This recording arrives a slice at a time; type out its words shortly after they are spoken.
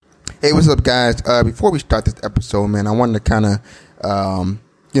Hey, what's up, guys? Before we start this episode, man, I wanted to kind of,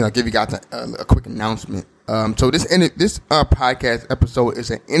 give you guys a quick announcement. So this podcast episode is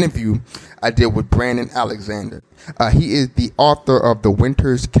an interview I did with Brandon Alexander. He is the author of The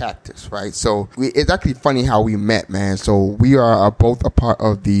Winter's Cactus, right? So it's actually funny how we met, man. So we are both a part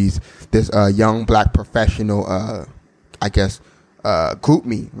of this young black professional, group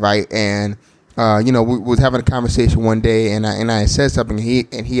me, right? And we was having a conversation one day, and I said something.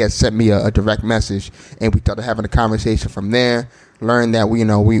 He had sent me a direct message, and we started having a conversation from there. Learned that we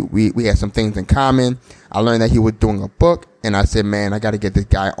had some things in common. I learned that he was doing a book, and I said, man, I got to get this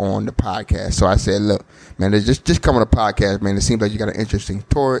guy on the podcast. So I said, look, man, just come on the podcast, man. It seems like you got an interesting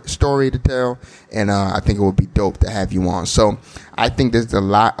story to tell, and I think it would be dope to have you on. So I think there's a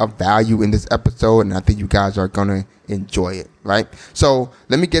lot of value in this episode, and I think you guys are gonna enjoy it, right? So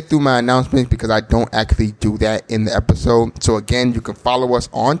let me get through my announcements because I don't actually do that in the episode. So again, you can follow us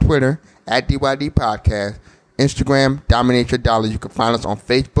on Twitter at DYD Podcast, Instagram, Dominate Your Dollar. You can find us on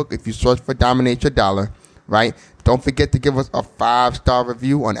Facebook if you search for Dominate Your Dollar, right? Don't forget to give us a 5-star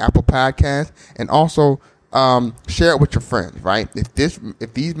review on Apple Podcasts, and also share it with your friends, right? If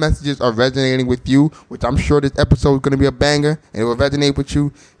these messages are resonating with you, which I'm sure this episode is going to be a banger and it will resonate with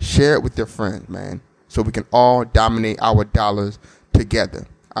you, share it with your friends, man, so we can all dominate our dollars together.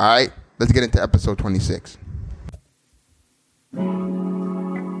 All right, let's get into episode 26.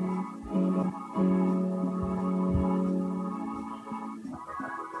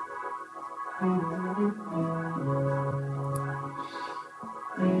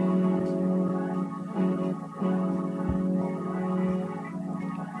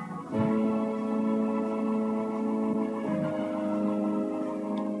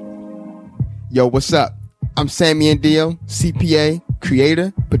 Yo, what's up? I'm Sammy Andio, CPA,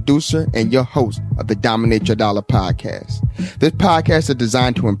 creator, producer, and your host of the Dominate Your Dollar podcast. This podcast is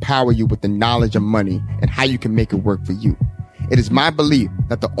designed to empower you with the knowledge of money and how you can make it work for you. It is my belief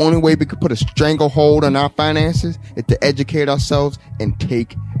that the only way we can put a stranglehold on our finances is to educate ourselves and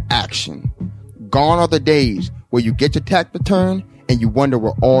take action. Gone are the days where you get your tax return and you wonder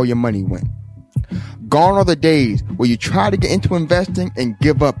where all your money went. Gone are the days where you try to get into investing and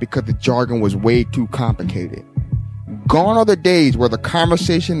give up because the jargon was way too complicated. Gone are the days where the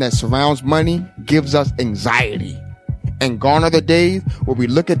conversation that surrounds money gives us anxiety. And gone are the days where we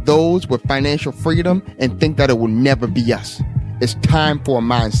look at those with financial freedom and think that it will never be us. It's time for a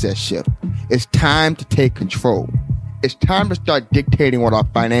mindset shift. It's time to take control. It's time to start dictating what our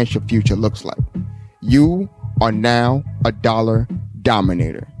financial future looks like. You are now a dollar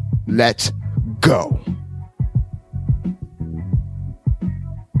dominator. Let's go.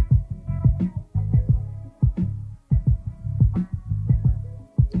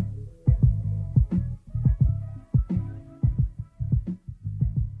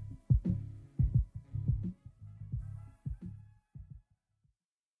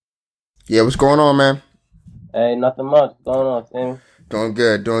 Yeah, what's going on, man? Hey, nothing much. What's going on, Sam? Doing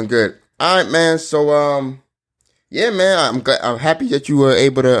good. All right, man. So, yeah, man, I'm happy that you were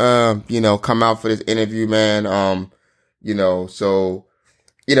able to, come out for this interview, man. We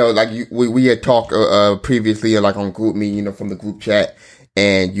had talked, previously, like on GroupMe, from the group chat,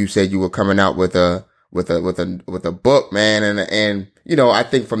 and you said you were coming out with a book, man. And, I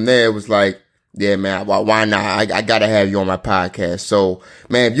think from there it was like, yeah, man, why not? I gotta have you on my podcast. So,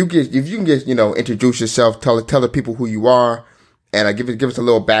 man, if you can just, introduce yourself, tell the people who you are, and give us a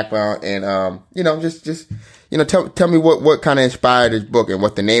little background, and, tell me what kind of inspired this book and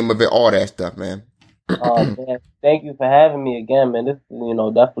what the name of it, all that stuff, man. Man, thank you for having me again, man. This is,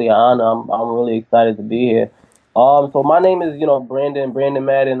 definitely an honor. I'm really excited to be here. So my name is, Brandon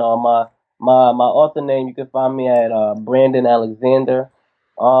Madden. My author name, you can find me at Brandon Alexander.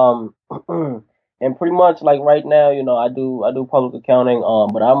 And pretty much like right now, I do public accounting.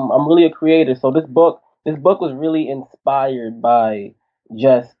 But I'm really a creator. So this book was really inspired by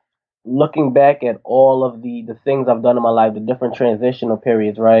just looking back at all of the things I've done in my life, the different transitional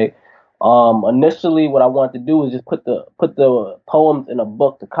periods, right? Initially what I wanted to do was just put the poems in a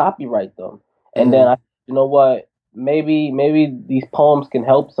book to copyright them. And then you know what? Maybe these poems can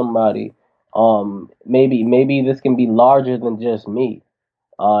help somebody. Maybe this can be larger than just me.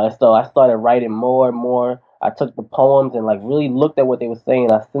 So I started writing more and more. I took the poems and like really looked at what they were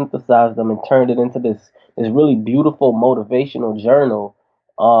saying. I synthesized them and turned it into this really beautiful motivational journal.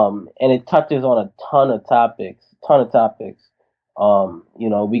 And it touches on a ton of topics. We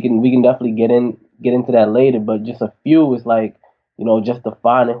can definitely get into that later, but just a few is like, just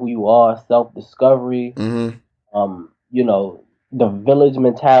defining who you are, self-discovery, the village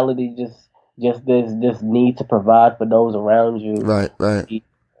mentality, just this need to provide for those around you. Right.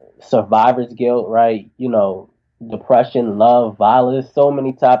 survivor's guilt, right? Depression, love, violence. So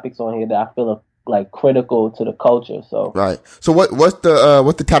many topics on here that I feel are like critical to the culture. So, Right. So what's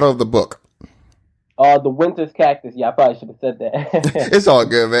the title of the book? The Winter's Cactus. Yeah, I probably should have said that. It's all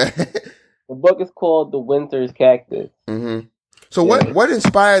good, man. The book is called The Winter's Cactus. Mm-hmm. So Yeah. what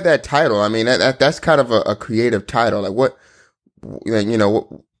inspired that title? I mean, that's kind of a creative title. Like what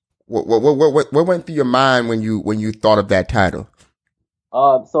went through your mind when you thought of that title?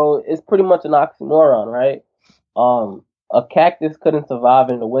 So it's pretty much an oxymoron, right? A cactus couldn't survive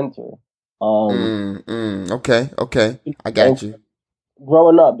in the winter. Okay. I got And you.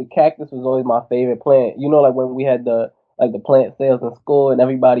 growing up, the cactus was always my favorite plant. Like when we had the plant sales in school and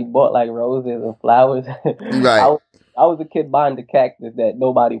everybody bought like roses and flowers. I Right. was I was a kid buying the cactus that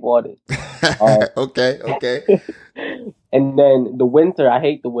nobody wanted. Um, Okay. and then the winter, I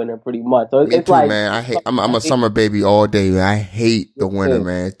hate the winter pretty much. So Me it's too, like man. I'm I a hate summer baby all day, man. I hate the winter, it.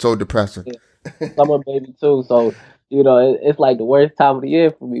 man. It's so depressing. Summer baby too. So it's like the worst time of the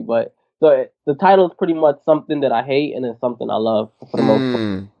year for me. But the title is pretty much something that I hate and it's something I love for the most part.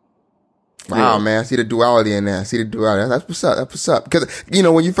 Mm. Wow, Yeah. man, I see the duality in there. I see the duality. That's what's up. That's what's up. Because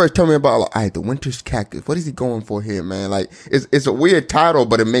when you first told me about, like, all right, the Winter's Cactus. What is he going for here, man? Like, it's a weird title,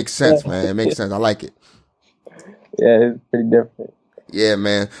 but it makes sense, man. It makes sense. I like it. Yeah, it's pretty different. Yeah,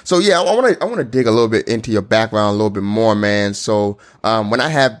 man. So yeah, I want to dig a little bit into your background a little bit more, man. So when I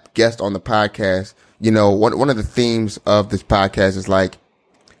have guests on the podcast, one of the themes of this podcast is like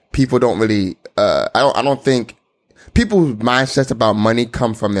people don't really. I don't think people's mindsets about money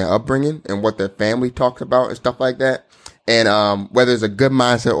come from their upbringing and what their family talks about and stuff like that. And whether it's a good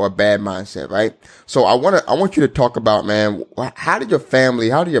mindset or a bad mindset, right? So I want you to talk about, man, how did your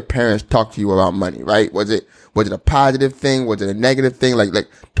parents talk to you about money, right? Was it a positive thing? Was it a negative thing? Like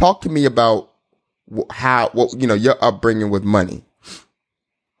talk to me about your upbringing with money.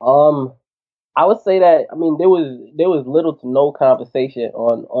 I would say that there was little to no conversation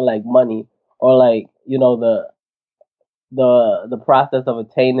on like money or like the process of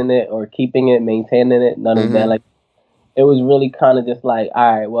attaining it or keeping it, maintaining it. None of that. Mm-hmm. Like it was really kind of just like,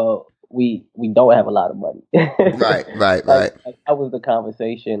 all right, well, we don't have a lot of money. Right. Like that was the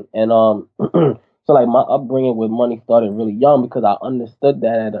conversation, and so like my upbringing with money started really young because I understood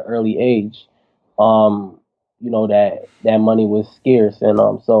that at an early age. That money was scarce, and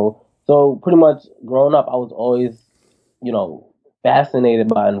so pretty much growing up, I was always you know fascinated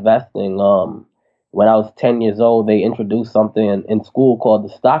by investing. When I was 10 years old, they introduced something in school called the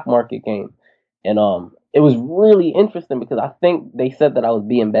stock market game, and it was really interesting because I think they said that I was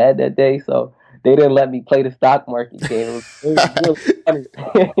being bad that day, so they didn't let me play the stock market game. It was really funny.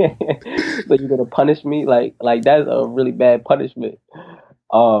 So you're gonna punish me like that's a really bad punishment.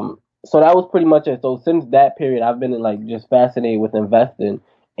 So that was pretty much it. So since that period, I've been like just fascinated with investing,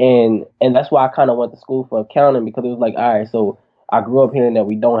 and that's why I kind of went to school for accounting because it was like, all right, so I grew up hearing that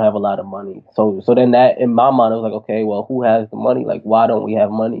we don't have a lot of money. So then that in my mind, it was like, okay, well, who has the money? Like, why don't we have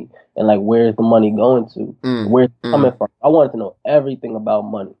money? And like, where's the money going to? Where's it coming from? I wanted to know everything about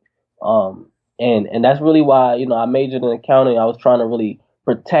money. And that's really why I majored in accounting. I was trying to really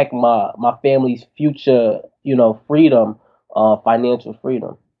protect my family's future, freedom, financial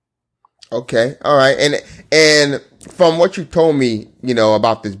freedom. Okay. All right. And from what you told me,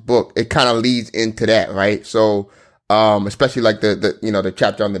 about this book, it kind of leads into that, right? So, especially like the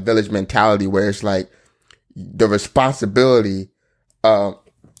chapter on the village mentality where it's like the responsibility,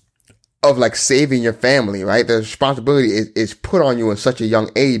 of like saving your family, right? The responsibility is put on you in such a young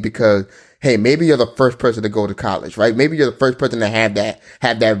age because, hey, maybe you're the first person to go to college, right? Maybe you're the first person to have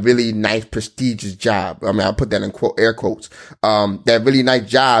that really nice, prestigious job. I mean, I'll put that in air quotes. That really nice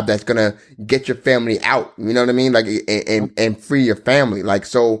job that's going to get your family out. You know what I mean? Like, and free your family. Like,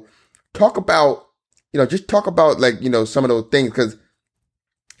 so talk about, just talk about like, some of those things because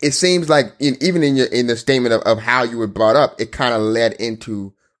it seems like even in the statement of how you were brought up, it kind of led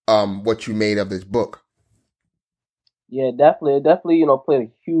into, what you made of this book. Yeah, definitely. It definitely, played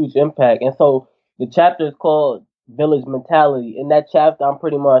a huge impact. And so the chapter is called Village Mentality. In that chapter, I'm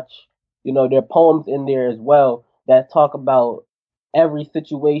pretty much, there are poems in there as well that talk about every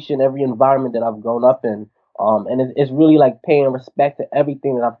situation, every environment that I've grown up in. And it's really like paying respect to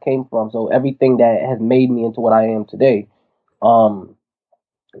everything that I've came from. So everything that has made me into what I am today. Um,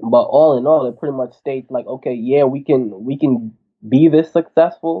 but all in all, it pretty much states like, okay, yeah, we can be this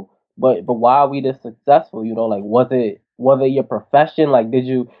successful, but why are we this successful? Like was it your profession? Like did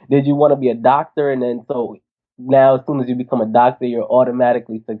you want to be a doctor, and then so now as soon as you become a doctor, you're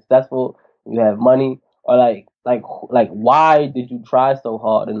automatically successful. You have money, or like why did you try so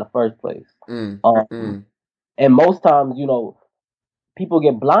hard in the first place? Mm, Um, mm, and most times, people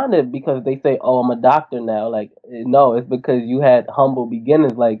get blinded because they say, "Oh, I'm a doctor now." Like, no, it's because you had humble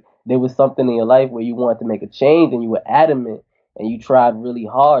beginnings. Like, there was something in your life where you wanted to make a change, and you were adamant, and you tried really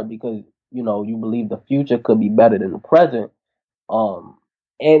hard because you believe the future could be better than the present. Um,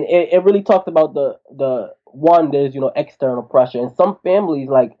 and it really talks about the one. There's external pressure, and some families,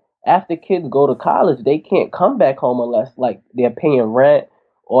 like, after kids go to college, they can't come back home unless like they're paying rent,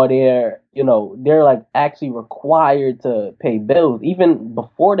 or they're like actually required to pay bills even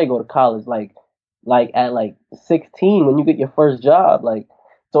before they go to college, like at like 16 when you get your first job. Like,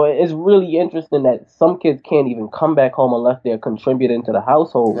 so it's really interesting that some kids can't even come back home unless they're contributing to the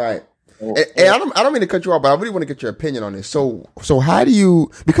household. Right. And I don't mean to cut you off, but I really want to get your opinion on this. So how do you,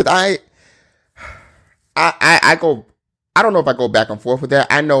 because I go, I don't know if I go back and forth with that.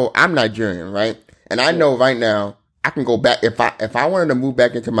 I know I'm Nigerian, right? And I know right now I can go back if I wanted to move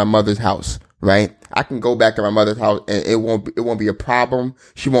back into my mother's house, right? I can go back to my mother's house and it won't be a problem.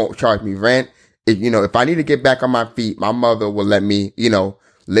 She won't charge me rent. If I need to get back on my feet, my mother will let me,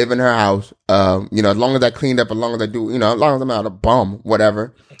 live in her house. As long as I cleaned up, as long as I do, as long as I'm not a bum,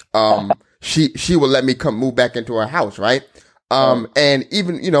 whatever. She will let me move back into her house, right? And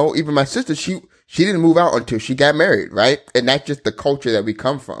even my sister, she didn't move out until she got married, right? And that's just the culture that we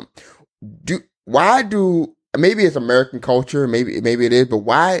come from. Maybe it's American culture, maybe it is, but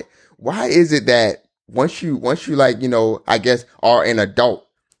why is it that once you like, I guess are an adult,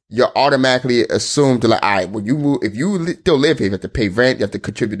 you're automatically assumed to like, all right, when you move, if you still live here, you have to pay rent, you have to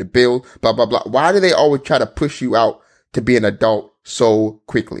contribute to bills, blah, blah, blah. Why do they always try to push you out to be an adult so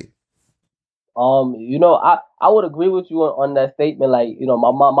quickly? I would agree with you on that statement. Like,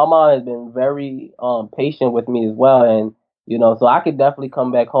 my mom has been very patient with me as well, and so I could definitely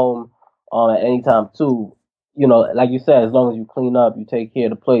come back home at any time too. Like you said, as long as you clean up, you take care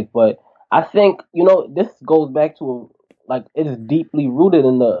of the place. But I think this goes back to like it is deeply rooted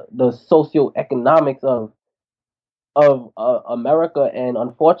in the socioeconomics of America, and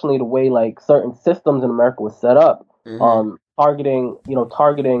unfortunately the way like certain systems in America was set up, targeting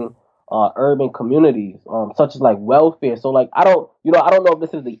urban communities, such as like welfare. So like I don't know if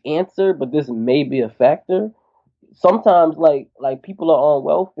this is the answer, but this may be a factor. Sometimes like people are on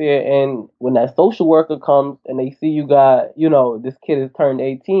welfare, and when that social worker comes and they see you got this kid has turned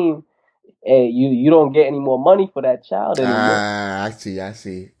 18, and you don't get any more money for that child anymore. I see.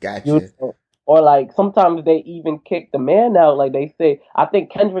 You Gotcha. or like sometimes they even kick the man out. Like they say, I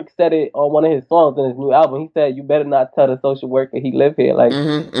think Kendrick said it on one of his songs in his new album. He said, "You better not tell the social worker he live here." Like,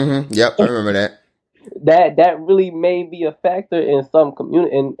 Yep, I remember that. that really may be a factor in some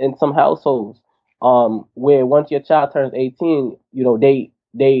in some households, where once your child turns 18,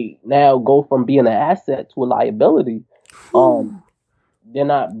 they now go from being an asset to a liability. They're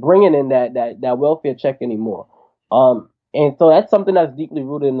not bringing in that welfare check anymore. And so that's something that's deeply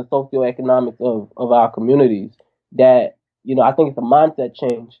rooted in the socioeconomics of our communities. That I think it's a mindset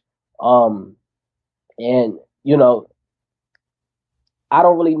change. And I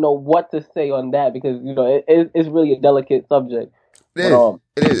don't really know what to say on that because it's really a delicate subject. It is.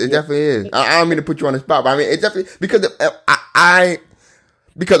 It is. It definitely is. I don't mean to put you on the spot, but I mean it definitely because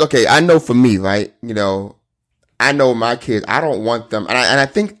because okay, I know for me, right? I know my kids. I don't want them, and I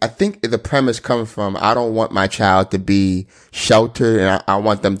think the premise comes from I don't want my child to be sheltered, and I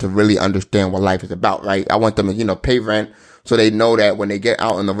want them to really understand what life is about, right? I want them to pay rent so they know that when they get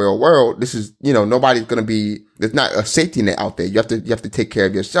out in the real world, this is nobody's gonna be. There's not a safety net out there. You have to take care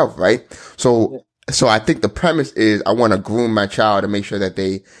of yourself, right? So I think the premise is I want to groom my child to make sure that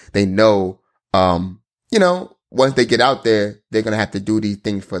they know, once they get out there, they're gonna have to do these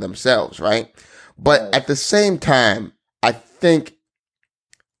things for themselves, right? But at the same time, I think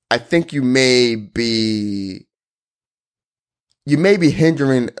you may be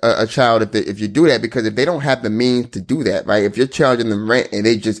hindering a child if you do that, because if they don't have the means to do that, right? If you're charging them rent and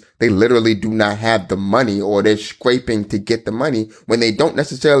they literally do not have the money, or they're scraping to get the money when they don't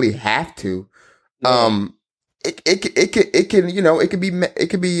necessarily have to, it can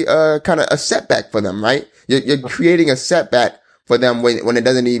be kind of a setback for them, right? You're creating a setback for them when it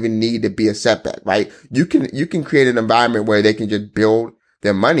doesn't even need to be a setback, right? You can create an environment where they can just build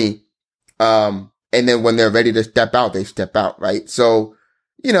their money, and then when they're ready to step out, they step out, right? So,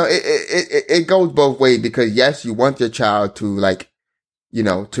 it goes both ways, because yes, you want your child to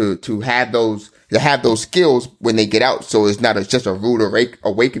to have those skills when they get out. So it's not just a rude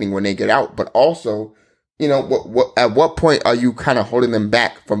awakening when they get out, but also, at what point are you kind of holding them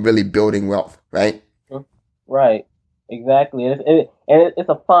back from really building wealth, right? Right. Exactly. And it's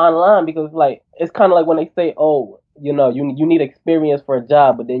a fine line, because like it's kind of like when they say, "Oh, you need experience for a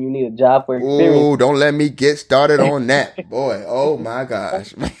job, but then you need a job for experience. Oh, don't let me get started on that, boy. Oh my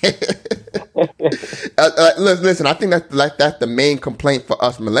gosh, man. Listen, I think that's the main complaint for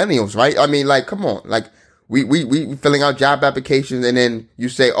us millennials, right? I mean, like, come on, like we filling out job applications, and then you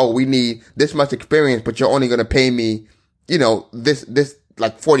say, oh, we need this much experience, but you're only gonna pay me, this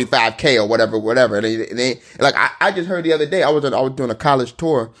like 45K or whatever. And like I just heard the other day, I was doing a college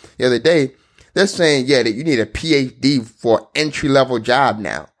tour the other day. They're saying, yeah, that you need a PhD for entry level job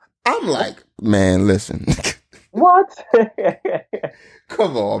now. I'm like, man, listen. What?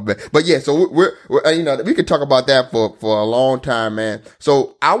 Come on, man. But yeah, so we're we could talk about that for a long time, man.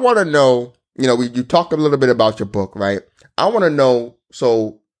 So I want to know, you talked a little bit about your book, right? I want to know,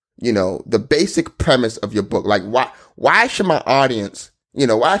 so, the basic premise of your book, like why should my audience,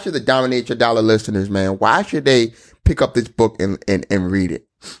 why should the Dominate Your Dollar listeners, man, why should they pick up this book and read it?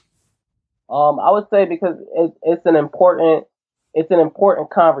 I would say because it's an important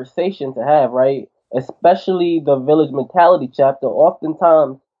conversation to have, right? Especially the village mentality chapter.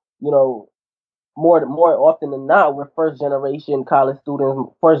 Oftentimes, more often than not, we're first generation college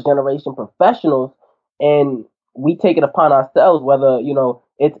students, first generation professionals, and we take it upon ourselves, whether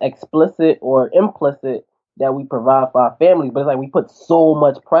it's explicit or implicit, that we provide for our families. But it's like we put so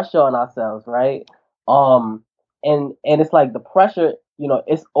much pressure on ourselves, right? And it's like the pressure.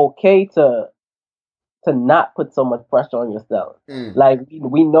 It's okay to not put so much pressure on yourself. Like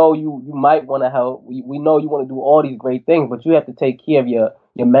we know you might want to help. We know you want to do all these great things, but you have to take care of your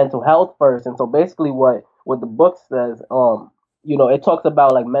mental health first. And so basically what the book says, it talks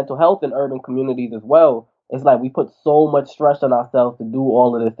about like mental health in urban communities as well. It's like we put so much stress on ourselves to do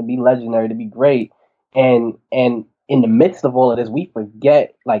all of this, to be legendary, to be great. And in the midst of all of this, we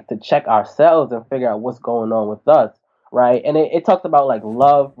forget like to check ourselves and figure out what's going on with us. Right. And it talks about like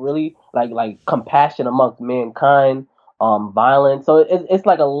love, really like compassion amongst mankind, violence. So it's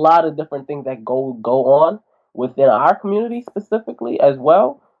like a lot of different things that go on within our community specifically as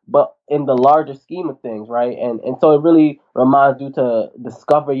well, but in the larger scheme of things. Right. And so it really reminds you to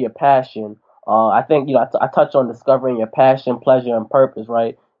discover your passion. I think, I touch on discovering your passion, pleasure, and purpose.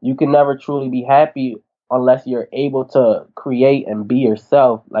 Right. You can never truly be happy unless you're able to create and be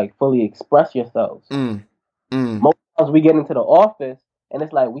yourself, like fully express yourselves. Most times we get into the office and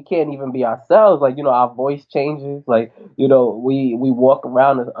it's like we can't even be ourselves. Like, our voice changes. Like, we walk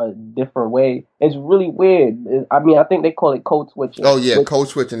around a different way. It's really weird. I think they call it code switching. Oh yeah, code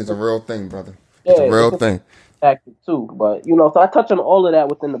switching is a real thing, brother. It's a real thing. Tactic too, but so I touch on all of that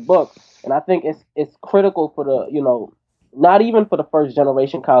within the book, and I think it's critical for the not even for the first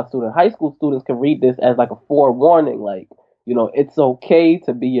generation college student. High school students can read this as like a forewarning. Like, it's okay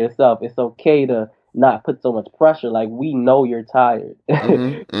to be yourself. It's okay to not put so much pressure. Like, we know you're tired.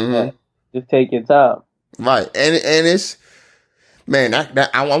 Just take your time. Right. And it's, man,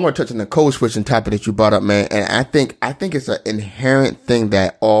 I want to touch on the code switching topic that you brought up, man. And I think it's an inherent thing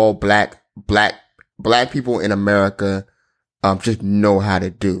that all black people in America, just know how to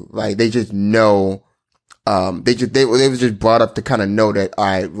do. Like, they just know, they were just brought up to kind of know that, all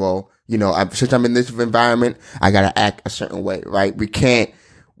right, well, since I'm in this environment, I got to act a certain way, right? We can't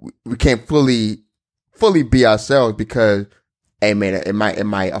fully be ourselves because, hey man, it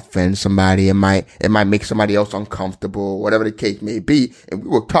might offend somebody. It might make somebody else uncomfortable, whatever the case may be. And we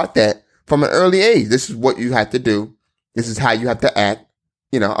were taught that from an early age. This is what you have to do. This is how you have to act,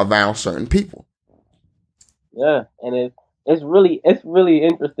 around certain people. Yeah. And it's really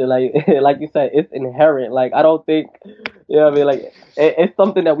interesting. Like, like you said, it's inherent. Like, I don't think, like it's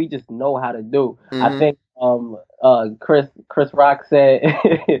something that we just know how to do. I think, Chris Rock said,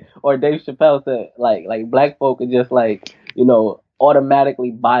 or Dave Chappelle said, like black folk are just like,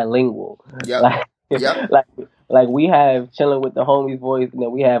 automatically bilingual. Yeah. Like we have chilling with the homies voice, and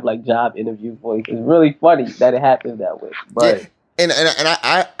then we have like job interview voice. It's really funny that it happens that way. But yeah. And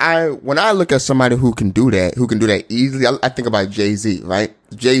I when I look at somebody who can do that easily, I think about Jay-Z, right?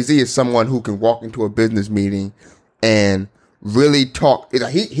 Jay-Z is someone who can walk into a business meeting and really talk. He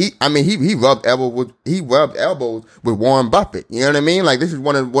rubbed elbows with Warren Buffett. You know what I mean? Like, this is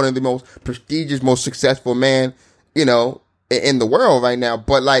one of the most prestigious, most successful man, in the world right now.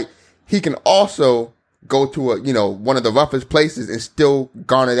 But like, he can also go to one of the roughest places and still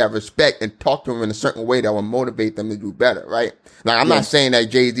garner that respect and talk to them in a certain way that will motivate them to do better, right? Like, I'm not saying that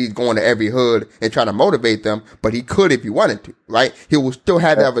Jay-Z is going to every hood and trying to motivate them, but he could if he wanted to, right? He will still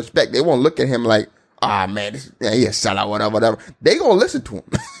have that respect. They won't look at him like, ah, man, he a sellout, whatever. They gonna listen to him.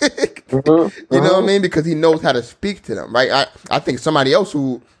 You know what I mean? Because he knows how to speak to them, right? I think somebody else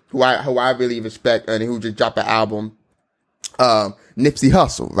who I really respect and who just dropped an album, Nipsey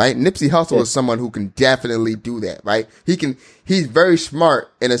Hussle, right? Nipsey Hussle Yeah. is someone who can definitely do that, right? He's very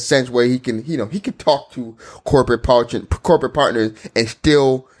smart in a sense where he can talk to corporate partners and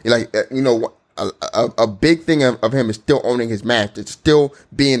still, like, a big thing of him is still owning his master, still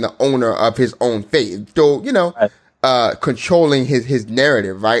being the owner of his own fate, still, Right. controlling his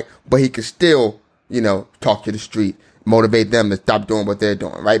narrative, right? But he can still, talk to the street, motivate them to stop doing what they're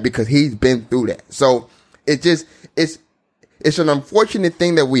doing, right? Because he's been through that. So it's an unfortunate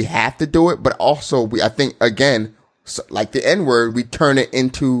thing that we have to do it, but also I think, again, like the N-word, we turn it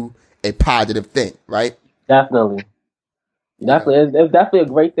into a positive thing, right? Definitely. Definitely. It's definitely a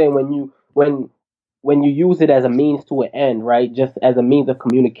great thing when you use it as a means to an end, right? Just as a means of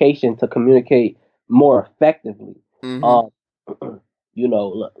communication to communicate more effectively. Mm-hmm. Um,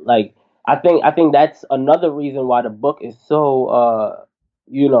 like I think that's another reason why the book is so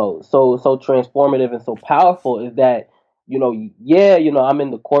so transformative and so powerful is that yeah, I'm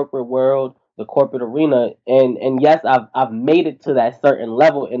in the corporate world, the corporate arena, and yes, I've made it to that certain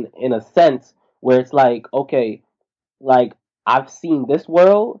level in a sense where it's like, okay, like I've seen this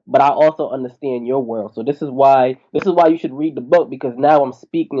world, but I also understand your world. So this is why you should read the book, because now I'm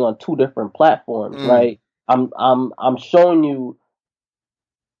speaking on two different platforms, Mm. right? I'm showing you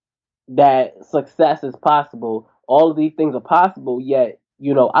that success is possible. All of these things are possible, yet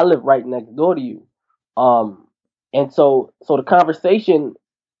I live right next door to you. Um and so the conversation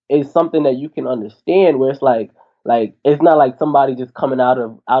is something that you can understand, where it's like it's not like somebody just coming out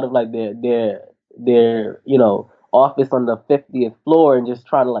of like their office on the 50th floor and just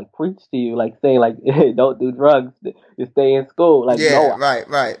trying to like preach to you, like saying like don't do drugs, just stay in school. Like, Yeah, no, I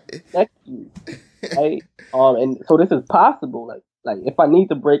right. respect you, right? And so this is possible. Like if I need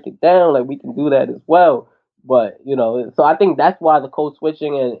to break it down, like we can do that as well. But so I think that's why the code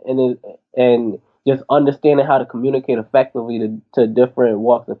switching and just understanding how to communicate effectively to different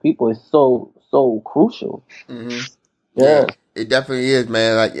walks of people is so crucial. Mm-hmm. Yeah, Yeah, it definitely is,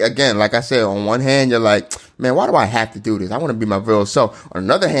 man. Like, again, like I said, on one hand, you're like, man, why do I have to do this? I want to be my real self. On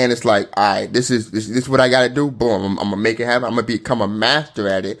another hand, it's like, all right, this is what I got to do. Boom, I'm gonna make it happen. I'm gonna become a master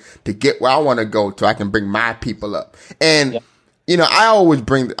at it to get where I want to go, so I can bring my people up. And yeah, I always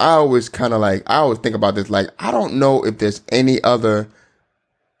think about this. Like, I don't know if there's any other,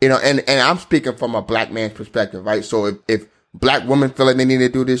 and I'm speaking from a black man's perspective, right? So if black women feel like they need to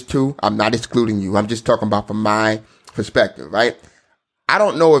do this too, I'm not excluding you. I'm just talking about from my perspective, right? I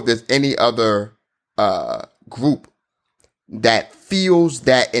don't know if there's any other group that feels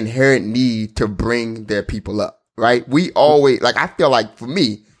that inherent need to bring their people up, right? We always, like, I feel like, for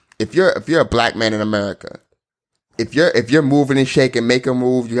me, if you're a black man in America, if you're moving and shaking, making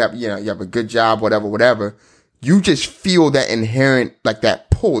moves, you have a good job, whatever, you just feel that inherent, like, that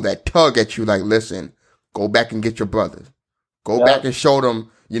pull, that tug at you, like, listen, go back and get your brothers. Go yeah, back and show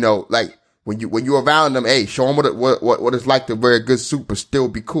them, like, when you're around them, hey, show them what it's like to wear a good suit but still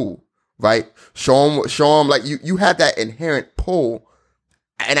be cool, right? Show them like you have that inherent pull,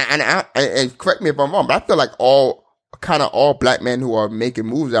 and correct me if I'm wrong, but I feel like all black men who are making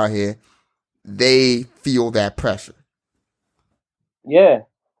moves out here, they feel that pressure. yeah.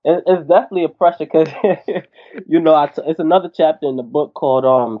 It's definitely a pressure because it's another chapter in the book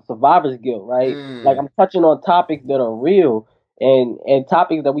called survivor's guilt, right? Like, Mm. I'm touching on topics that are real and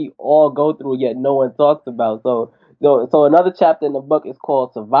topics that we all go through yet no one talks about. So another chapter in the book is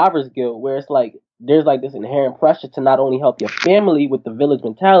called survivor's guilt, where it's like there's like this inherent pressure to not only help your family with the village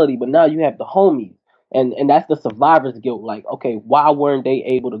mentality, but now you have the homies. And that's the survivor's guilt. Like, okay, why weren't they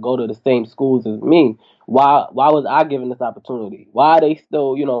able to go to the same schools as me? Why was I given this opportunity? Why are they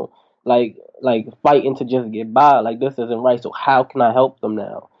still, like fighting to just get by? Like, this isn't right. So how can I help them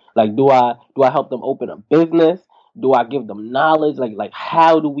now? Like, do I help them open a business? Do I give them knowledge? Like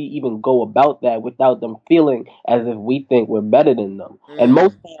how do we even go about that without them feeling as if we think we're better than them? And Mm.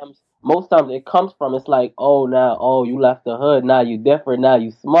 most times it comes from, it's like, oh, now, oh, you left the hood, now you different, now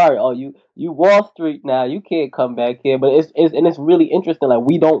you smart, oh, you Wall Street now, you can't come back here. But it's really interesting. Like,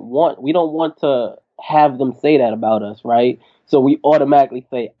 we don't want to have them say that about us, right? So we automatically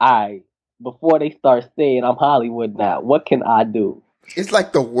say, I, before they start saying I'm Hollywood now, what can I do? It's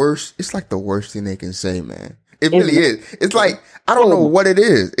like the worst. It's like the worst thing they can say, man. It It's really is. It's like, I don't know horrible. what it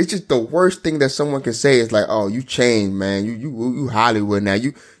is. It's just the worst thing that someone can say. Is like, oh, you changed, man. You Hollywood now.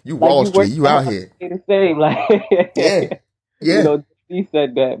 You Like, Wall you Street. work You out hard, here. stay the same. Yeah, Like, yeah, he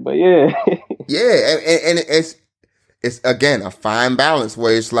said that, but yeah. yeah. And it's again a fine balance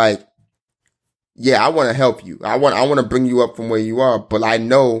where it's like, yeah, I want to help you. I want to bring you up from where you are. But I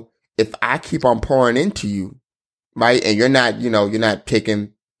know if I keep on pouring into you, right, and you're not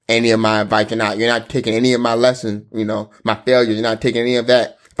taking any of my advice. You're not taking any of my lessons, my failures. You're not taking any of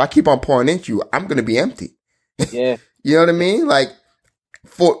that. If I keep on pouring into you, I'm going to be empty. Yeah. You know what I mean? Like,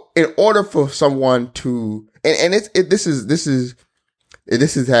 in order for someone to, this is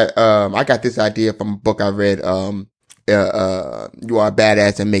I got this idea from a book I read, You Are a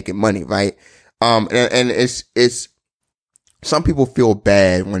Badass and Making Money, right? And it's, some people feel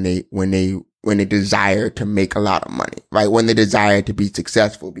bad when they desire to make a lot of money, right? When they desire to be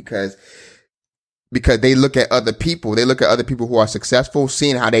successful, because they look at other people who are successful,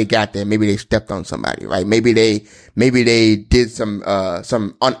 seeing how they got there. Maybe they stepped on somebody, right? Maybe they did some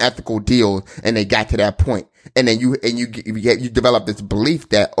unethical deals and they got to that point. And then you develop this belief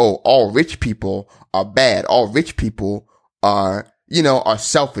that, all rich people are bad. All rich people are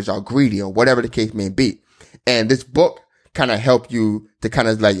selfish or greedy or whatever the case may be. And this book kind of help you to kind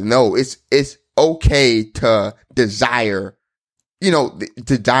of like, no, it's okay to desire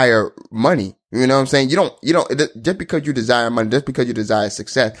money. You know what I'm saying? You don't, just because you desire money, just because you desire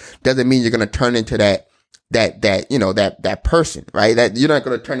success, doesn't mean you're going to turn into that person, right? That you're not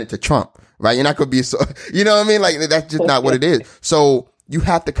going to turn into Trump, right? You're not going to be you know what I mean? Like, that's just not what it is. So you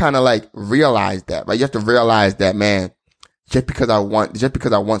have to kind of like realize that, right? You have to realize that, man, just because I want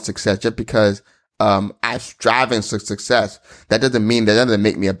success, just because, I'm striving for success, that doesn't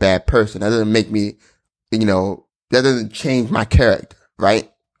make me a bad person. That doesn't make me, that doesn't change my character, right?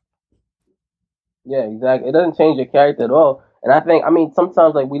 Yeah, exactly. It doesn't change your character at all. And I mean,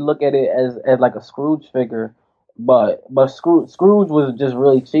 sometimes like we look at it as like a Scrooge figure, but Scrooge was just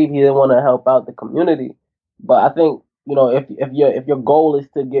really cheap. He didn't want to help out the community. But I think, if your goal is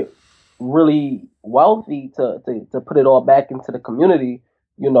to get really wealthy, to put it all back into the community,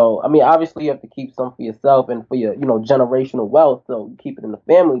 I mean, obviously you have to keep some for yourself and for your, generational wealth, so keep it in the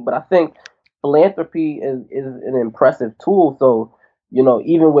family. But I think philanthropy is an impressive tool. So,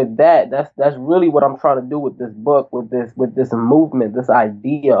 even with that, that's really what I'm trying to do with this book, with this movement, this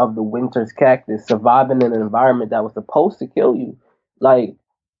idea of the winter's cactus, surviving in an environment that was supposed to kill you. Like,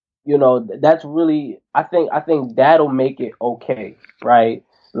 that's really, I think that'll make it okay, right?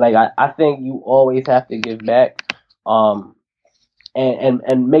 Like, I think you always have to give back,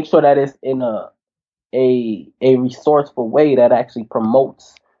 and make sure that it's in a resourceful way that actually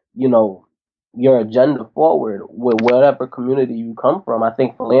promotes, you know, your agenda forward with whatever community you come from. I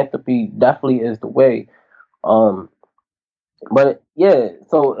think philanthropy definitely is the way. Um, but yeah,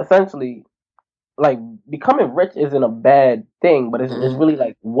 so essentially, like, becoming rich isn't a bad thing, but it's really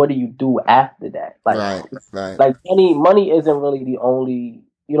like, what do you do after that? Like, Right. like money isn't really the only,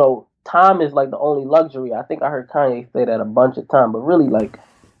 time is like the only luxury. I think I heard Kanye say that a bunch of times, but really, like,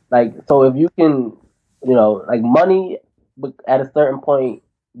 so if you can, like, money at a certain point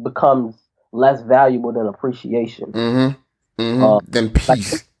becomes less valuable than appreciation. Then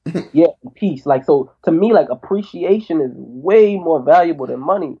peace. Like, yeah, peace. Like, so to me, like, appreciation is way more valuable than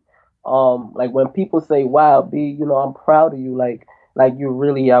money. Like, when people say, "Wow, B, I'm proud of you," like you're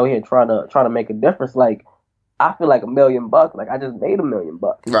really out here trying to make a difference. Like, I feel like $1,000,000. Like, I just made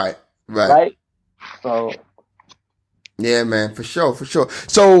 $1,000,000. Right. So. Yeah, man, for sure.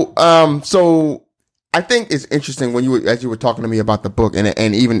 So, I think it's interesting as you were talking to me about the book,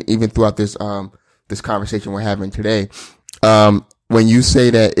 and even throughout this conversation we're having today, when you say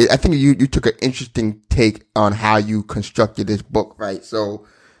that, I think you took an interesting take on how you constructed this book, right? So,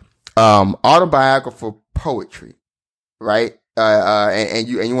 autobiographical poetry, right? And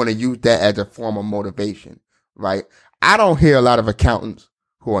you want to use that as a form of motivation, right? I don't hear a lot of accountants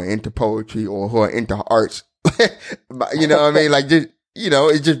who are into poetry or who are into arts. You know what I mean? Like, just,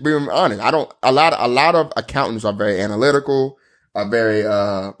 it's just being honest. A lot of accountants are very analytical, are very,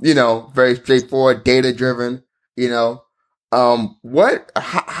 very straightforward, data driven,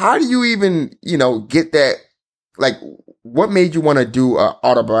 how do you even, get that? Like, what made you want to do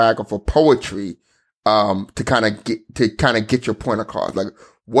autobiographical poetry, to kind of get your point across? Like,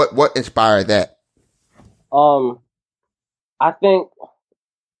 what inspired that? I think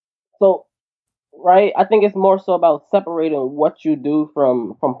so. Right? I think it's more so about separating what you do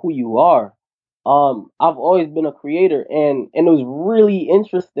from who you are. I've always been a creator, and it was really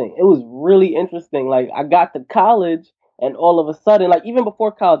interesting. It was really interesting. Like, I got to college, and all of a sudden, like, even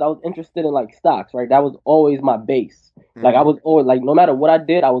before college, I was interested in, like, stocks. Right? That was always my base. Like, I was always, like, no matter what I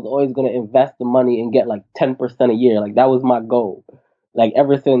did, I was always gonna invest the money and get like 10% a year. Like, that was my goal. Like,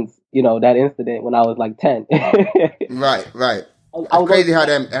 ever since, that incident when I was like 10. Right. I That's was crazy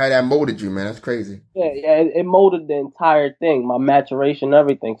always, how that molded you, man. That's crazy. yeah, it molded the entire thing, my maturation,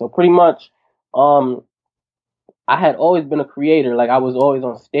 everything. So pretty much, um, I had always been a creator. Like, I was always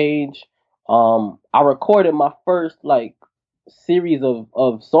on stage. I recorded my first, like, series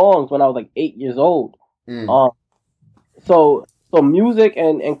of songs when I was like 8 years old. Mm. Um, so music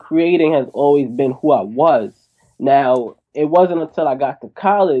and creating has always been who I was. Now, it wasn't until I got to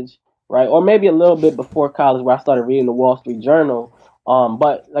college, right, or maybe a little bit before college, where I started reading the Wall Street Journal.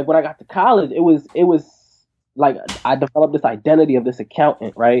 But like when I got to college, it was like I developed this identity of this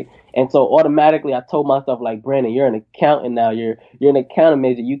accountant, right? And so automatically I told myself, like, Brandon, you're an accountant now. You're an accounting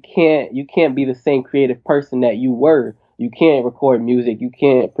major. You can't be the same creative person that you were. You can't record music. You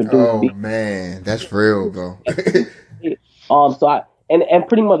can't produce Oh beats. man, that's real, bro. So and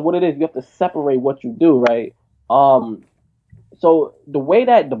pretty much what it is, you have to separate what you do, right? So the way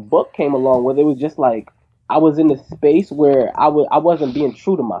that the book came along was, it was just like I was in this space where I wasn't being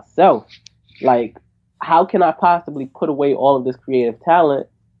true to myself. Like, how can I possibly put away all of this creative talent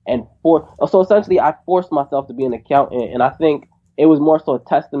so essentially I forced myself to be an accountant, and I think it was more so a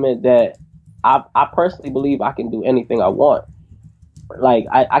testament that I personally believe I can do anything I want. Like,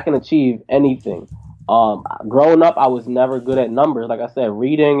 I can achieve anything. Growing up, I was never good at numbers. Like I said,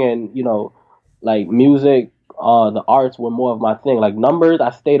 reading and, like music, the arts were more of my thing. Like numbers, I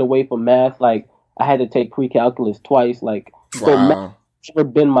stayed away from math. Like, I had to take pre-calculus twice. Like, so math Wow. never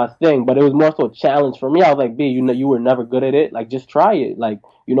been my thing, but it was more so a challenge for me. I was like, B, you were never good at it. Like, just try it. Like,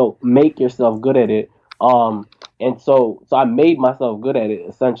 make yourself good at it. And so I made myself good at it,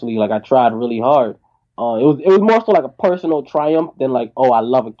 essentially. Like, I tried really hard. It was more so like a personal triumph than like, oh, I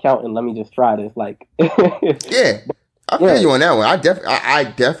love accounting, let me just try this. Like, Yeah, I feel you on that one. I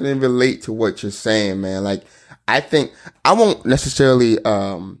definitely relate to what you're saying, man. Like, I think I won't necessarily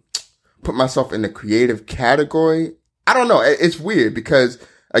put myself in the creative category. I don't know. It's weird because,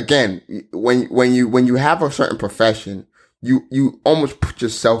 again, when you have a certain profession, you almost put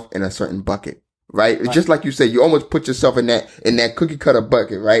yourself in a certain bucket, right? It's just like you said, you almost put yourself in that cookie cutter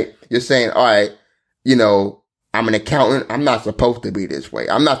bucket, right? You're saying, all right, I'm an accountant. I'm not supposed to be this way.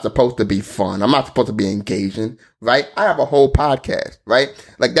 I'm not supposed to be fun. I'm not supposed to be engaging, right? I have a whole podcast, right?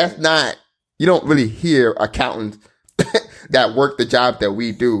 Like, you don't really hear accountants that work the job that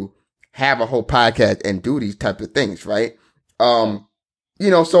we do have a whole podcast and do these types of things, right? So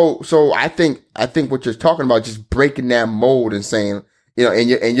I think what you're talking about, just breaking that mold and saying,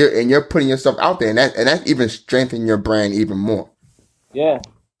 and you're putting yourself out there, and that's even strengthening your brand even more. yeah.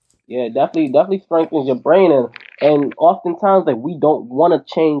 Yeah, definitely strengthens your brain, and oftentimes, like, we don't want to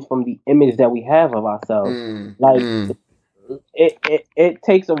change from the image that we have of ourselves. It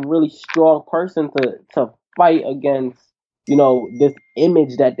takes a really strong person to fight against, this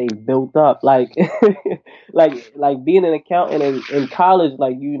image that they built up. Like, like being an accountant in college,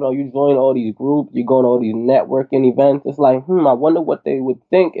 like, you join all these groups, you go to all these networking events. It's like, I wonder what they would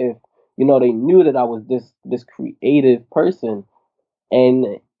think if, they knew that I was this creative person.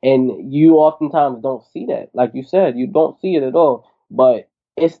 And you oftentimes don't see that. Like you said, you don't see it at all. But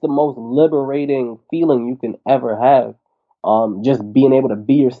it's the most liberating feeling you can ever have. Just being able to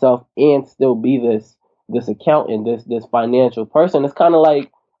be yourself and still be this accountant, this financial person. It's kind of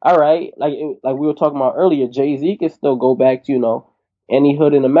like, all right, like we were talking about earlier, Jay-Z can still go back to, any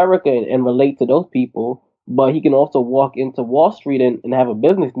hood in America and relate to those people. But he can also walk into Wall Street and have a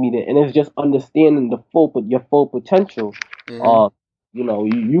business meeting, and it's just understanding your full potential. Mm-hmm.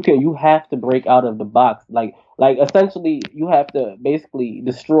 You have to break out of the box. Like essentially, you have to basically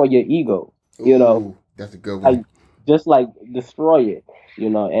destroy your ego. Ooh, that's a good one. Like, just like destroy it.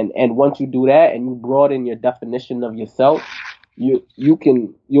 And once you do that and you broaden your definition of yourself, you'll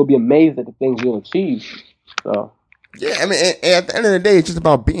be amazed at the things you'll achieve. So yeah, I mean, and at the end of the day, it's just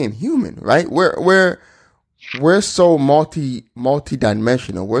about being human, right? We're so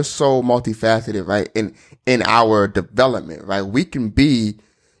multi-dimensional. We're so multifaceted, right? In our development, right? We can be,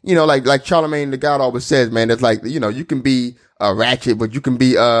 like Charlemagne the God always says, man, it's like, you can be ratchet, but you can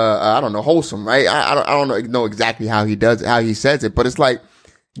be, I don't know, wholesome, right? I don't know exactly how he does it, how he says it, but it's like,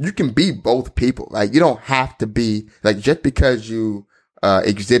 you can be both people, right? You don't have to be, like, just because you,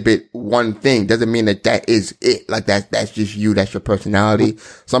 exhibit one thing doesn't mean that is it. Like, that's just you. That's your personality.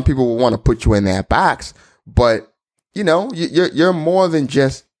 Some people will want to put you in that box. But, you're more than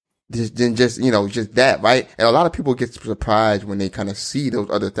just that, right? And a lot of people get surprised when they kind of see those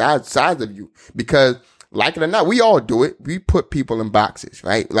other sides of you, because, like it or not, we all do it. We put people in boxes,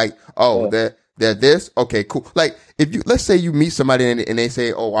 right? Like, they're this. Okay, cool. Like, let's say you meet somebody and they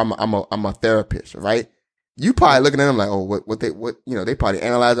say, oh, I'm a therapist, right? You probably looking at them like, oh, they probably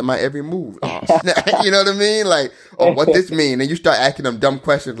analyzing my every move. Oh, you know what I mean? Like, oh, what this mean? And you start asking them dumb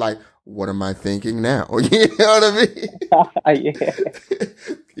questions like, what am I thinking now? You know what I mean?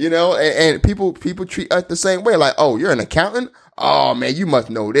 Yeah. And people treat us the same way. Like, oh, you're an accountant? Oh man, you must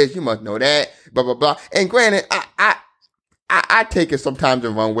know this, you must know that, blah, blah, blah. And granted, I take it sometimes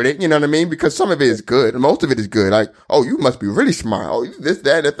and run with it. You know what I mean? Because some of it is good. Most of it is good. Like, oh, you must be really smart. Oh, this,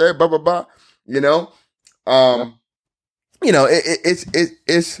 that, and the third, blah, blah, blah. You know?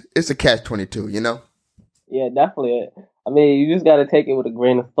 It's a catch-22, you know? Yeah, definitely. I mean, you just got to take it with a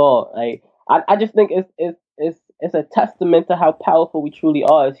grain of salt. Like, I just think it's a testament to how powerful we truly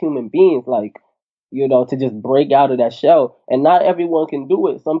are as human beings. Like, to just break out of that shell. And not everyone can do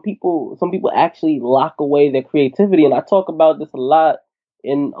it. Some people actually lock away their creativity. And I talk about this a lot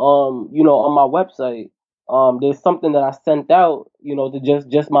in on my website. There's something that I sent out, to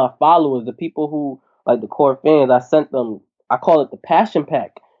just my followers, the people who like the core fans. I sent them. I call it the passion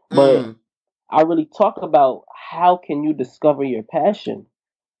pack. But I really talk about how can you discover your passion.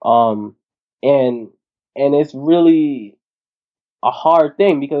 And it's really a hard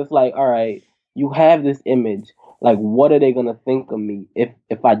thing because it's like, all right, you have this image. Like, what are they gonna think of me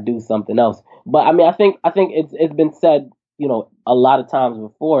if I do something else? But I mean, I think it's been said, a lot of times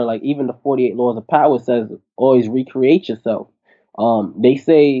before. Like, even the 48 Laws of Power says always recreate yourself. They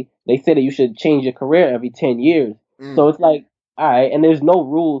say that you should change your career every 10 years. So it's like, all right, and there's no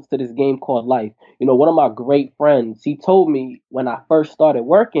rules to this game called life. One of my great friends, he told me when I first started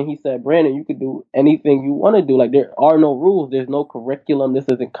working, he said, Brandon, you could do anything you want to do. Like, there are no rules. There's no curriculum. This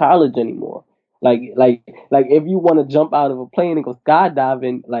isn't college anymore. Like if you want to jump out of a plane and go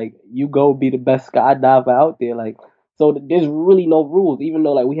skydiving, like, you go be the best skydiver out there. Like, so there's really no rules, even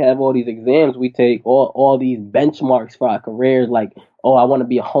though, like, we have all these exams we take, all these benchmarks for our careers. Like, oh, I want to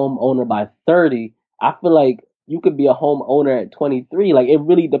be a homeowner by 30. I feel like you could be a homeowner at 23. Like, it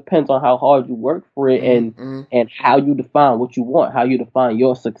really depends on how hard you work for it and how you define what you want, how you define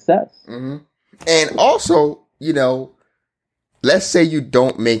your success. And also, let's say you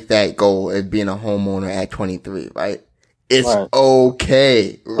don't make that goal as being a homeowner at 23, right? It's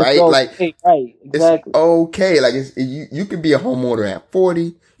okay, right? It's okay, like, right, exactly. It's okay. Like, you can be a homeowner at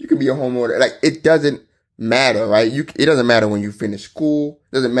 40. You can be a homeowner. Like, it doesn't matter, right? It doesn't matter when you finish school.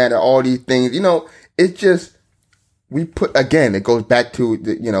 It doesn't matter all these things. It's just, it goes back to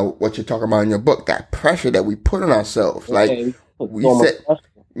what you're talking about in your book, that pressure that we put on ourselves. Like, we said,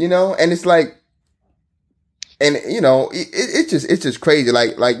 and it's like, and it's just crazy.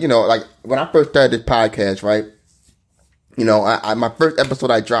 Like when I first started this podcast, right? My first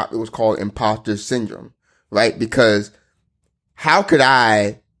episode I dropped, it was called Imposter Syndrome, right? Because how could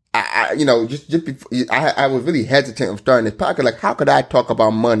I just before, I was really hesitant of starting this podcast. Like, how could I talk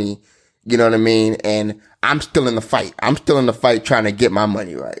about money? You know what I mean? And I'm still in the fight. I'm still in the fight trying to get my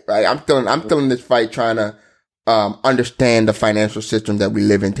money right? I'm still in this fight trying to understand the financial system that we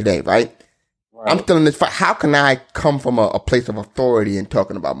live in today, right? I'm still in this fight. How can I come from a place of authority in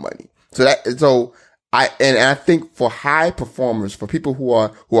talking about money? I think for high performers, for people who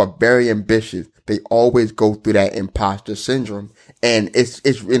are very ambitious, they always go through that imposter syndrome, and it's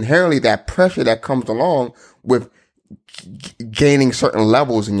inherently that pressure that comes along with gaining certain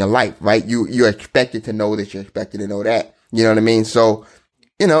levels in your life, right? You're expected to know this, you're expected to know that. You know what I mean? So,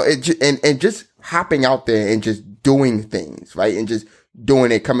 and just hopping out there and just doing things, right? And just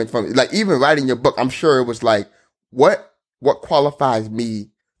doing it, coming from, like, even writing your book, I'm sure it was like, what qualifies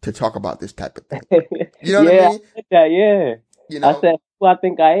me to talk about this type of thing? You know what I mean? I said that, yeah. I said, who I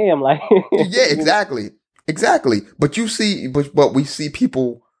think I am, like. Yeah, exactly. But we see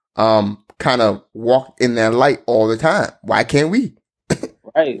people, kind of walk in their light all the time. Why can't we?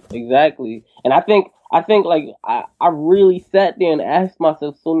 Right, exactly. And I think like I really sat there and asked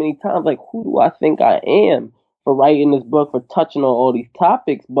myself so many times, like, who do I think I am for writing this book, for touching on all these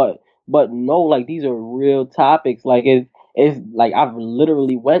topics? But no, like, these are real topics. Like, it's like I've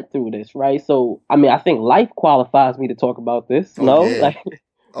literally went through this, right? So I mean, I think life qualifies me to talk about this. Yeah.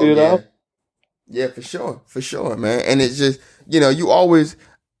 Yeah, for sure, man. And it's just, you always,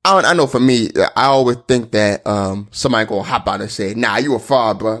 I know for me, I always think that, somebody gonna hop out and say, nah, you a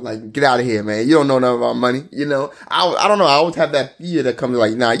fraud, bro. Like, get out of here, man. You don't know nothing about money. I don't know. I always have that fear that comes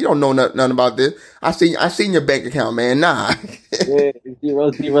like, nah, you don't know nothing about this. I seen your bank account, man. Nah. Yeah,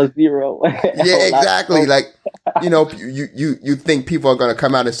 0, 0, 0. Yeah, exactly. Like, you think people are going to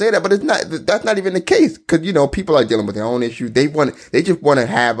come out and say that, but that's not even the case. Cause, people are dealing with their own issues. They just want to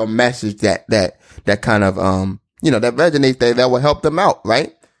have a message that kind of, that resonates, that will help them out.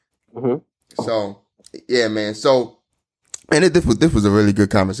 Right. Mm-hmm. So, yeah, man. So, and this was a really good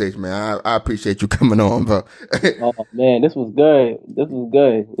conversation, man. I appreciate you coming on, bro. Oh, man, this was good.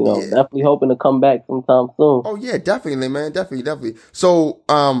 Definitely hoping to come back sometime soon. Oh yeah, definitely, man. Definitely. So,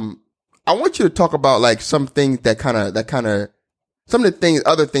 I want you to talk about, like, some things other things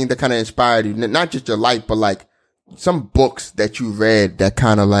that kind of inspired you, not just your life, but like some books that you read that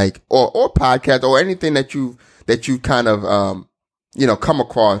kind of like, or podcasts or anything that that you kind of, come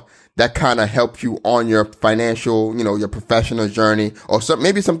across that kind of help you on your financial, your professional journey, or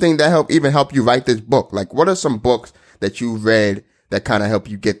maybe something that help you write this book? Like, what are some books that you read that kind of help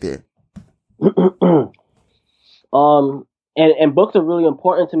you get there? And books are really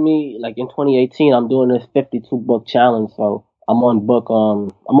important to me. Like in 2018, I'm doing this 52 book challenge, so I'm on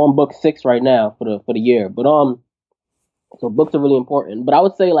book 6 right now for the year. But so books are really important. But I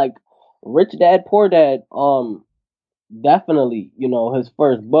would say like Rich Dad Poor Dad, definitely, his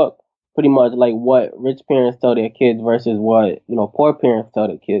first book, pretty much like what rich parents tell their kids versus what poor parents tell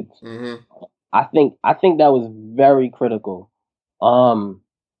their kids. Mm-hmm. I think that was very critical.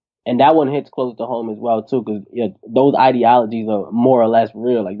 And that one hits close to home as well too, because those ideologies are more or less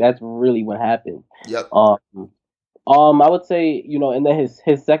real. Like that's really what happened. Yep. I would say, and then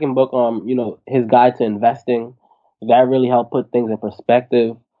his second book, his guide to investing, that really helped put things in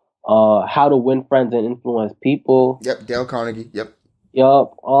perspective. How to Win Friends and Influence People. Yep, Dale Carnegie. Yep.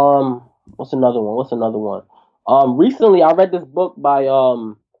 Yup. What's another one? Recently I read this book by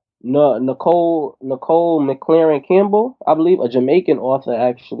Nicole McLaren Campbell, I believe, a Jamaican author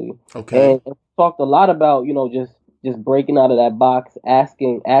actually. Okay. And it talked a lot about just breaking out of that box,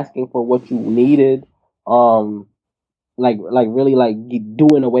 asking for what you needed, like really like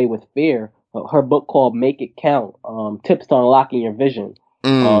doing away with fear. Her book called Make It Count, tips to unlocking your vision.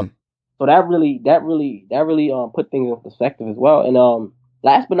 So that really put things in perspective as well. And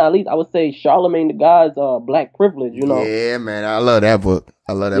last but not least, I would say Charlemagne the God's Black Privilege. Yeah, man, I love that book.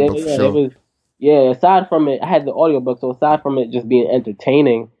 I love that book for sure. Aside from it, I had the audiobook, so aside from it just being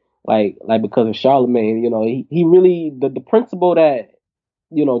entertaining, like because of Charlemagne, he really the principle that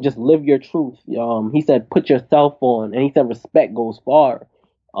just live your truth. He said put yourself on, and he said respect goes far.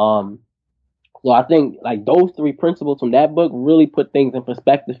 So I think like those 3 principles from that book really put things in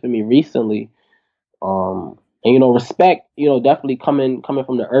perspective for me recently. And respect, definitely coming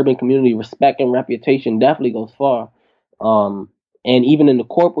from the urban community, respect and reputation definitely goes far. And even in the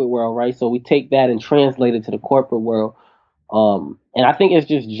corporate world, right? So we take that and translate it to the corporate world. And I think it's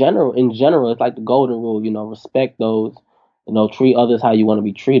just in general, it's like the golden rule, respect those, treat others how you want to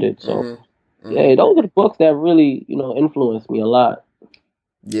be treated. So yeah, those are the books that really, influenced me a lot.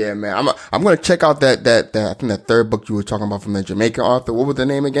 Yeah, man. I'm gonna check out that I think that third book you were talking about from the Jamaican author. What was the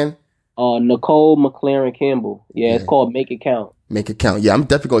name again? Nicole McLaren Campbell. Yeah, it's called Make It Count. Make It Count. Yeah, I'm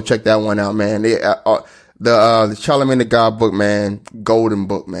definitely gonna check that one out, man. The Charlemagne the God book, man, golden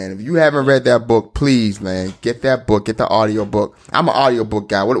book, man. If you haven't read that book, please, man, get that book, get the audio book. I'm an audio book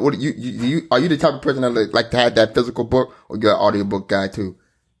guy. What you are you the type of person that like to have that physical book, or you're an audio book guy too?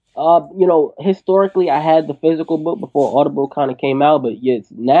 Historically I had the physical book before Audible kind of came out, but yes,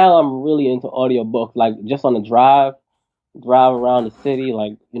 now I'm really into audio books. Like just on the drive around the city,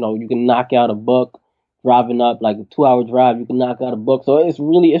 like, you can knock out a book. Driving up like a 2-hour drive, you can knock out a book. So it's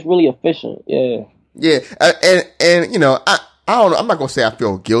really efficient. Yeah. Yeah. And I don't know, I'm not gonna say I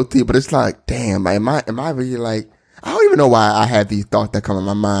feel guilty, but it's like, damn, am I really like, I don't even know why I had these thoughts that come in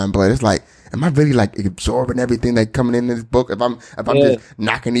my mind, but it's like, am I really like absorbing everything that's coming in this book? If I'm just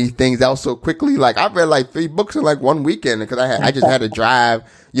knocking these things out so quickly, like I read like 3 books in like one weekend because I just had to drive,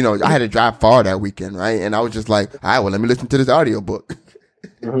 I had to drive far that weekend, right? And I was just like, all right, well, let me listen to this audiobook.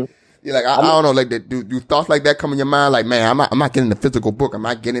 Mm-hmm. You're like, I don't know, like do thoughts like that come in your mind? Like, man, I'm not getting the physical book. Am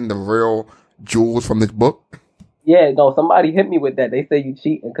I getting the real jewels from this book? Yeah, no, somebody hit me with that. They say you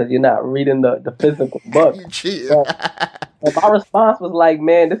cheating because you're not reading the physical book. You cheating. But my response was like,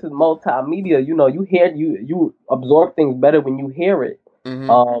 man, this is multimedia. You absorb things better when you hear it,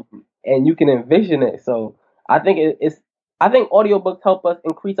 and you can envision it. So I think I think audiobooks help us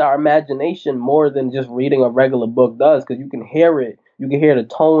increase our imagination more than just reading a regular book does, because you can hear it. You can hear the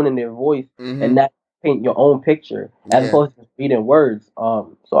tone in their voice, and that paint your own picture as opposed to reading words.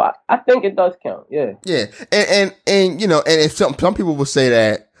 So I think it does count. Yeah. Yeah. And if some people will say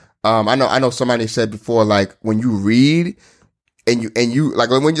that, I know somebody said before, like when you read and you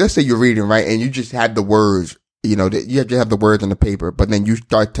like when let's say you're reading, right, and you just have the words, you have to have the words on the paper, but then you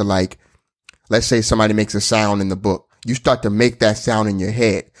start to like, let's say somebody makes a sound in the book. You start to make that sound in your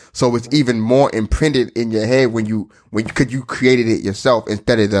head. So it's even more imprinted in your head when you created it yourself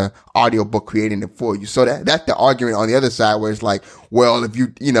instead of the audiobook creating it for you. So that's the argument on the other side where it's like, well, if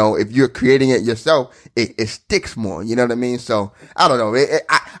you're creating it yourself, it sticks more. You know what I mean? So I don't know.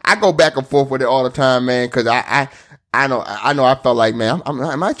 I go back and forth with it all the time, man. Cause I know I felt like, man,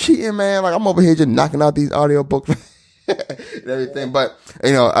 am I cheating, man? Like I'm over here just knocking out these audiobooks and everything. But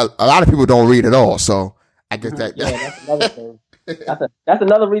a lot of people don't read at all. So I guess that. Yeah, that's another thing. That's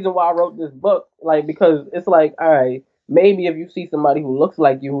another reason why I wrote this book. Like, because it's like, all right, maybe if you see somebody who looks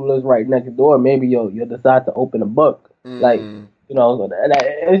like you who lives right next door, maybe you'll decide to open a book. Like,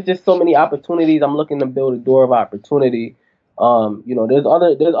 it's just so many opportunities. I'm looking to build a door of opportunity. There's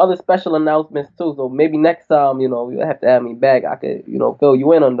other special announcements too. So maybe next time, you have to have me back. I could, fill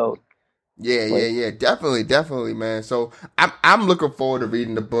you in on those. Yeah. Definitely, man. So I'm looking forward to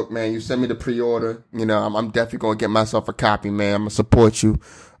reading the book, man. You send me the pre-order. I'm definitely gonna get myself a copy, man. I'm gonna support you.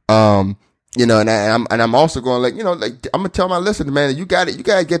 And I'm also going like I'm gonna tell my listeners, man, you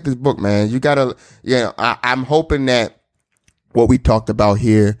gotta get this book, man. You gotta, I'm hoping that what we talked about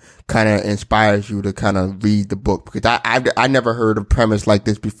here kind of inspires you to kind of read the book, because I never heard a premise like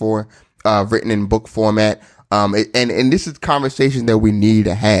this before, written in book format. And this is conversation that we need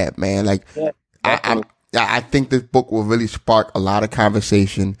to have, man. Like, I think this book will really spark a lot of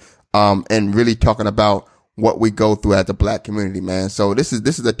conversation, and really talking about what we go through as a Black community, man. So this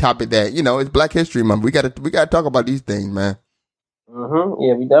is a topic that, it's Black History Month. We gotta talk about these things, man.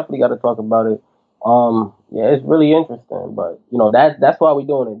 Yeah, we definitely got to talk about it. Yeah, it's really interesting, but that's why we're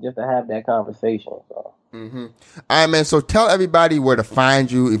doing it, just to have that conversation. So. All right, man. So tell everybody where to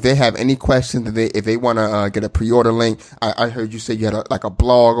find you if they have any questions. If they want to get a pre-order link. I heard you say you had a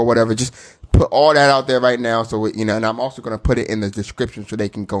blog or whatever. Just put all that out there right now. So and I'm also going to put it in the description so they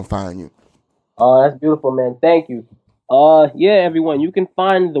can go find you. Oh, that's beautiful, man. Thank you. Yeah, everyone, you can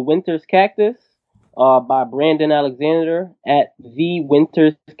find The Winter's Cactus by Brandon Alexander at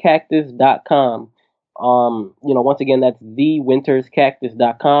thewinterscactus.com. Once again, that's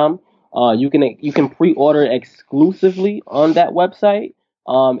thewinterscactus.com. You can pre-order exclusively on that website.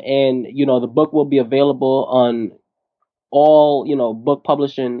 And the book will be available on all book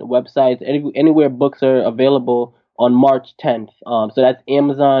publishing websites, anywhere books are available on March 10th. So that's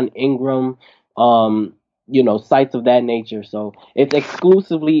Amazon, Ingram, sites of that nature. So it's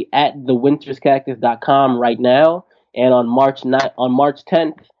exclusively at thewinterscactus.com right now, and on March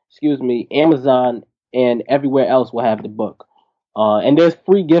 10th, Amazon and everywhere else will have the book. And there's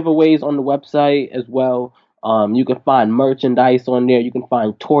free giveaways on the website as well. You can find merchandise on there. You can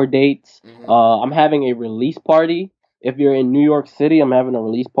find tour dates. I'm having a release party. If you're in New York City, I'm having a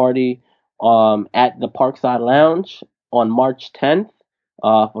release party at the Parkside Lounge on March 10th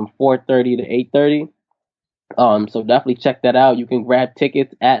from 4:30 to 8:30. So definitely check that out. You can grab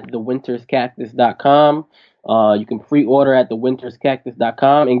tickets at thewinterscactus.com. You can pre-order at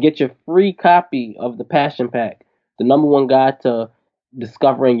thewinterscactus.com and get your free copy of the Passion Pack, the #1 guide to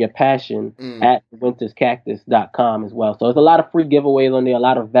discovering your passion, at winterscactus.com as well. So there's a lot of free giveaways on there, a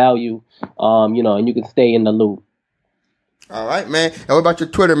lot of value, and you can stay in the loop. All right, man. And what about your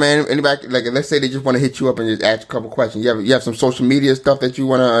Twitter, man? Anybody, like, let's say they just want to hit you up and just ask a couple questions. You have some social media stuff that you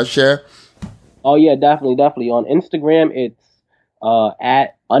want to share? Oh yeah, definitely. On Instagram, it's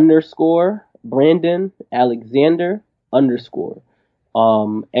at _Brandon Alexander _.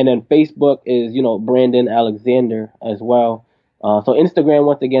 And then Facebook is Brandon Alexander as well. So Instagram,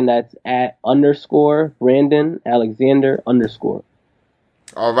 once again, that's at _Brandon Alexander _.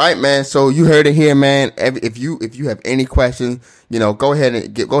 All right, man. So you heard it here, man. If you have any questions, go ahead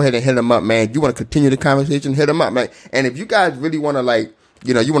and hit them up, man. If you want to continue the conversation, hit them up, man. And if you guys really want to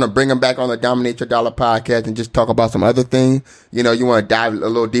you want to bring them back on the Dominate Your Dollar podcast and just talk about some other things, you want to dive a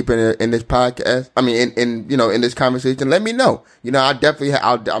little deeper in this podcast. I mean, in this conversation, let me know. I'm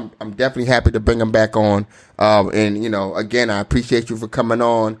definitely happy to bring them back on. And again, I appreciate you for coming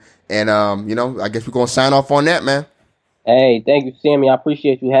on. And I guess we're gonna sign off on that, man. Hey, thank you, Sammy. I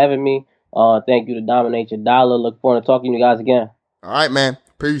appreciate you having me. Thank you to Dominate Your Dollar. Look forward to talking to you guys again. All right, man.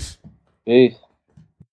 Peace. Peace.